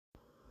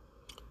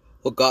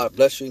Well, God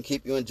bless you and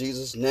keep you in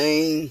Jesus'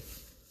 name.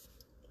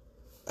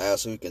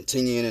 As we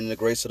continue in the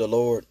grace of the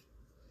Lord,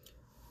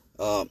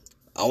 I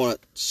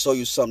want to show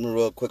you something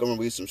real quick. I'm going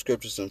to read some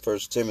scriptures in 1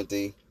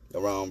 Timothy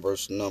around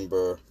verse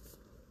number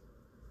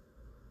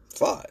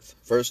 5.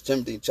 1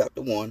 Timothy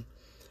chapter 1,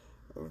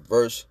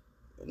 verse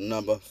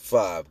number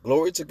 5.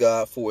 Glory to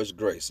God for his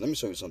grace. Let me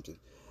show you something.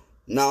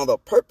 Now the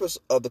purpose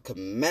of the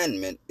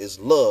commandment is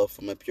love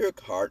from a pure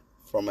heart,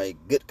 from a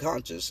good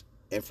conscience,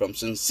 and from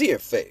sincere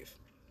faith,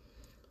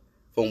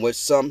 from which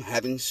some,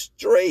 having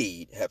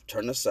strayed, have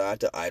turned aside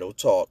to idle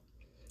talk,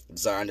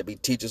 desiring to be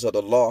teachers of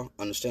the law,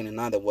 understanding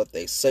neither what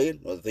they say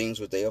nor the things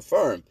which they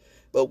affirm.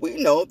 But we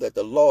know that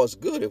the law is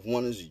good if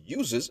one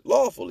uses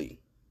lawfully,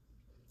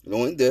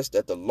 knowing this,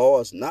 that the law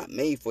is not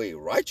made for a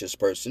righteous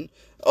person. In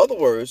other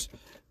words,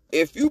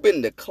 if you've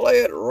been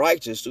declared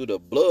righteous through the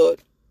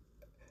blood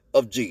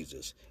of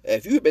Jesus,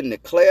 if you've been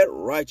declared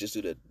righteous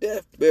through the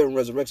death, burial, and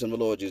resurrection of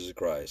the Lord Jesus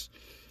Christ,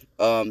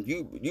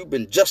 you've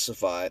been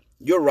justified,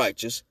 you're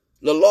righteous,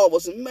 the law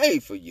wasn't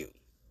made for you.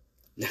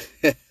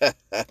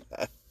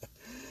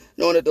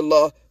 Knowing that the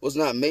law was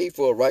not made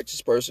for a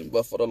righteous person,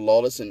 but for the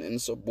lawless and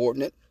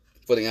insubordinate,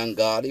 for the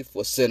ungodly,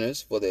 for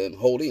sinners, for the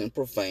unholy and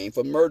profane,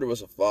 for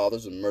murderers of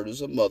fathers and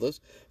murderers of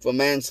mothers, for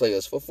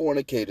manslayers, for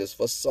fornicators,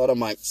 for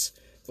sodomites,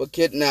 for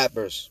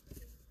kidnappers,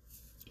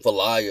 for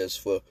liars,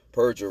 for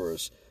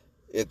perjurers.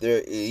 If there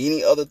is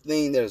any other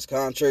thing that is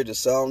contrary to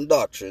sound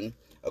doctrine,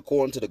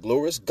 according to the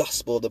glorious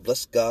gospel of the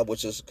blessed God,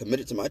 which is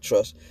committed to my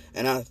trust,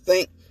 and I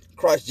thank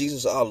Christ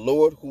Jesus our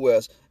Lord, who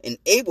has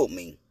enabled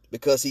me,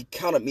 because he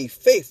counted me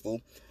faithful,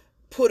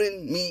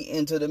 putting me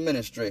into the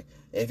ministry.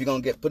 If you're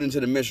going to get put into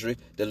the ministry,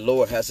 the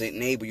Lord has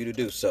enabled you to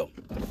do so.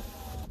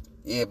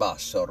 If you're going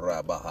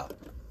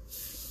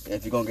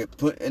to get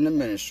put in the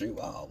ministry,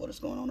 wow, what is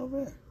going on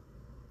over there?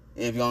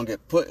 If you're going to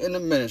get put in the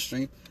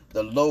ministry,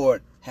 the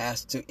Lord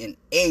has to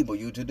enable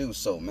you to do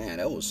so. Man,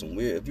 that was some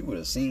weird. If you would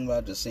have seen what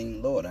I just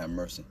seen, Lord have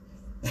mercy.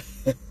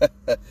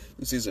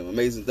 You see some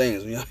amazing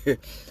things when you're here.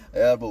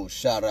 If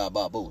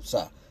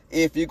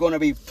you're going to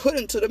be put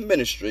into the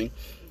ministry,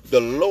 the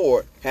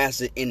Lord has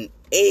to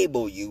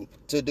enable you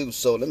to do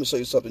so. Let me show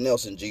you something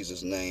else in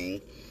Jesus'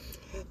 name.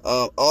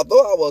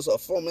 Although I was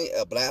formerly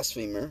a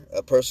blasphemer,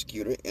 a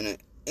persecutor, and an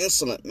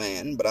insolent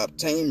man, but I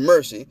obtained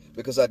mercy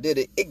because I did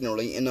it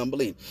ignorantly in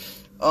unbelief.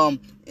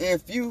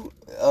 If you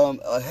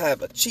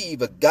have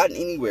achieved or gotten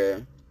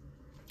anywhere,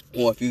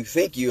 or if you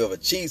think you have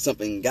achieved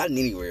something and gotten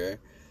anywhere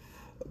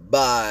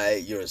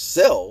by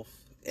yourself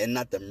and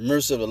not the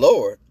mercy of the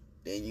Lord,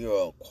 then you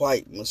are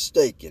quite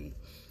mistaken.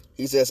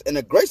 He says, and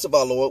the grace of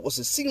our Lord was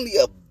exceedingly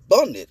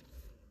abundant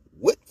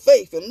with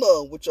faith and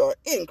love which are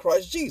in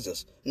Christ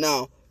Jesus.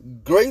 Now,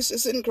 grace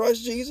is in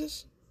Christ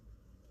Jesus.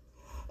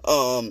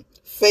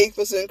 Faith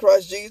is in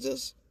Christ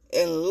Jesus.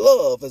 And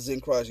love is in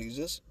Christ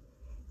Jesus.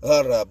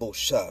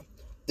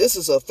 This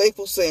is a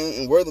faithful saying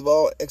and worthy of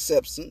all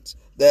acceptance,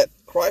 that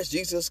Christ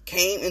Jesus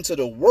came into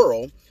the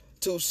world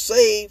to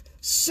save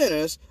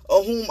sinners,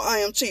 of whom I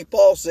am chief.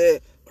 Paul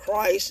said,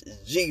 Christ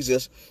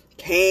Jesus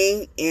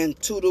came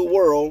into the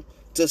world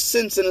to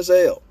send sinners to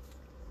hell.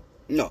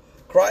 No,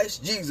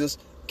 Christ Jesus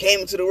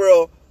came into the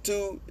world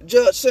to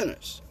judge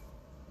sinners.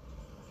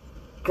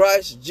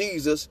 Christ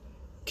Jesus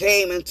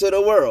came into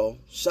the world.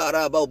 He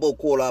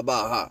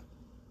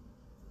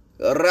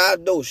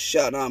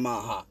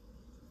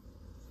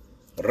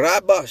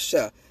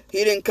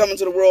didn't come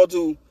into the world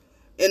to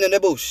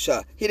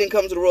he didn't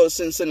come into the world to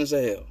send sinners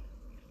to hell.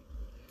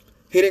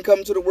 He didn't come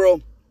into the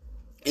world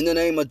in the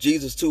name of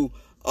Jesus to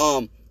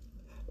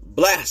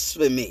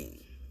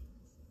blasphemy.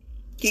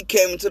 He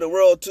came into the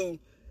world to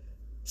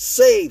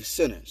save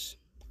sinners.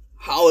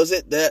 How is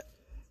it that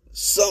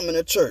some in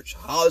the church,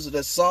 how is it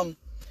that some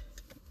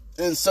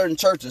in certain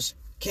churches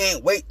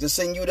can't wait to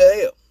send you to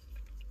hell?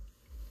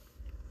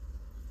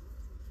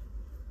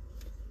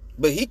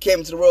 But he came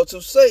into the world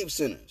to save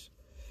sinners.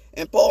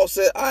 And Paul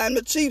said, I am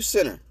the chief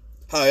sinner.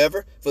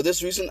 However, for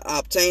this reason I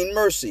obtained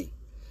mercy,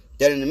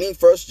 that in the mean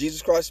first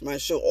Jesus Christ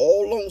might show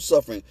all long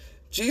suffering.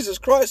 Jesus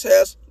Christ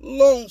has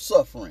long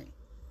suffering.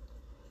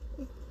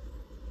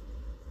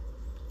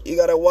 You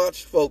got to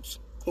watch folks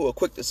who are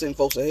quick to send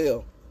folks to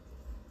hell,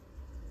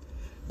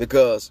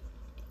 because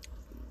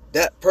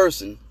that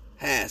person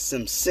has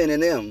some sin in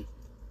them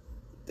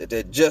that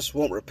they just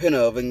won't repent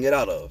of and get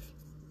out of.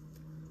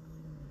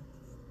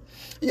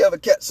 You ever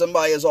catch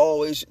somebody is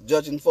always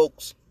judging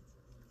folks?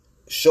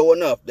 Sure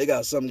enough, they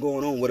got something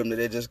going on with them that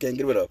they just can't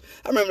get rid of.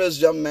 I remember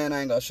this young man,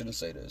 I shouldn't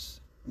say this,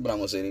 but I'm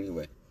going to say it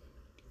anyway.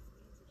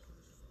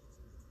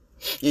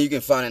 Yeah, you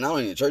can find it not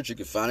only in the church, you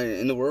can find it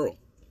in the world.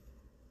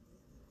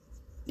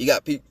 You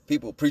got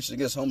people preaching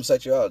against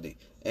homosexuality,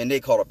 and they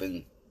caught up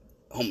in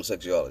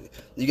homosexuality.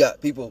 You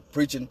got people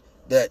preaching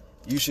that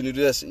you shouldn't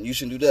do this and you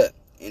shouldn't do that,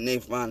 and they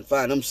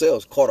find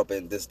themselves caught up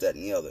in this, that,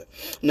 and the other.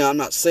 Now, I'm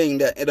not saying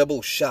that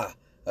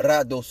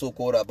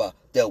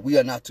that we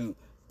are not to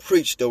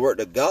preach the word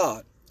of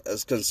God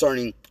as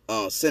concerning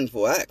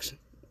sinful acts.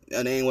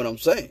 That ain't what I'm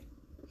saying.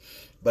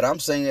 But I'm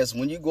saying is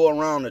when you go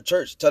around the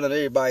church telling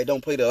everybody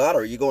don't play the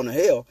lottery, you're going to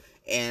hell,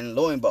 and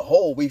lo and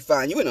behold, we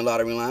find you in the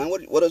lottery line.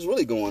 What is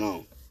really going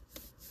on?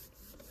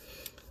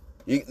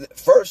 You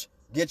first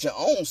get your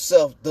own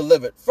self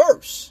delivered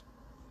first.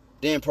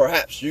 Then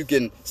perhaps you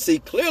can see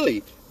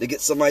clearly to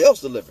get somebody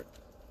else delivered.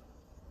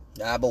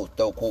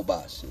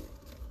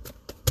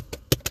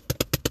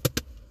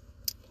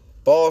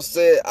 Paul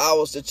said, I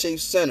was the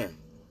chief sinner.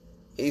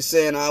 He's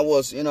saying I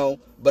was,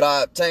 but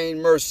I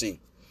obtained mercy.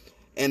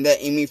 And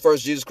that in me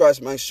first, Jesus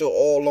Christ might show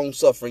all long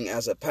suffering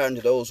as a pattern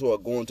to those who are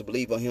going to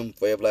believe on him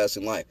for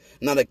everlasting life.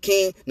 Now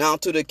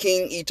to the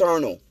King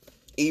eternal,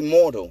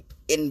 immortal,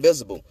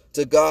 invisible,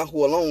 to God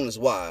who alone is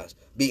wise,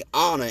 be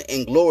honor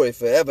and glory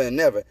forever and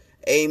ever.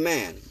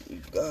 Amen.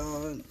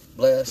 God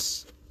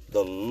bless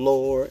the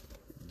Lord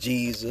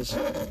Jesus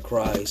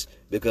Christ,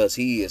 because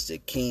he is the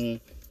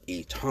King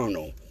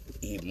eternal,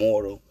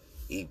 immortal,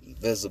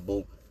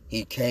 invisible.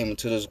 He came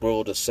into this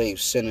world to save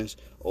sinners,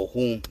 of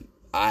whom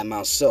I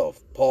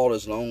myself, Paul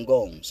is long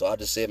gone, so I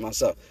just said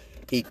myself,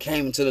 he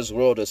came into this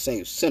world to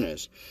save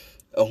sinners,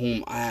 of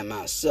whom I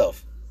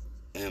myself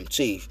am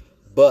chief.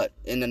 But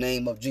in the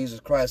name of Jesus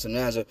Christ of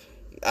Nazareth,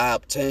 I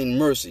obtain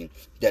mercy,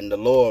 that the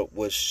Lord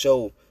will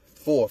show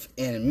forth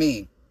in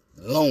me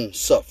long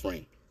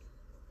suffering.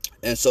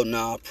 And so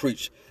now I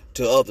preach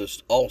to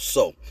others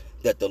also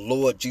that the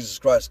Lord Jesus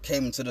Christ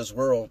came into this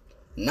world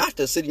not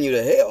to send you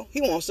to hell.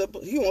 He wants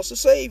to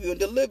save you and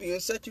deliver you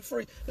and set you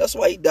free. That's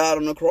why he died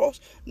on the cross.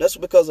 That's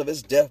because of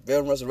his death,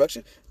 burial, and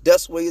resurrection.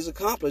 That's what he's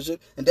accomplished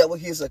it. And that what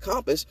he's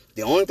accomplished,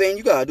 the only thing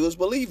you got to do is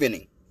believe in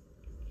him.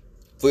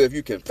 For if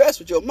you confess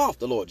with your mouth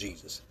the Lord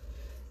Jesus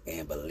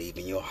and believe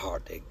in your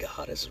heart that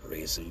God is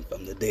risen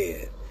from the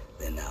dead,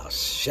 then thou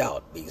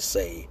shalt be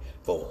saved.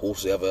 For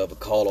whosoever ever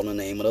call on the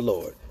name of the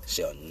Lord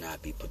shall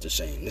not be put to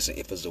shame. Listen,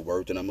 if it's the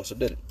word, then I must have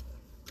did it.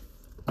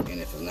 And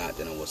if it's not,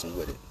 then I wasn't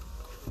with it.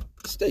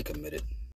 Stay committed.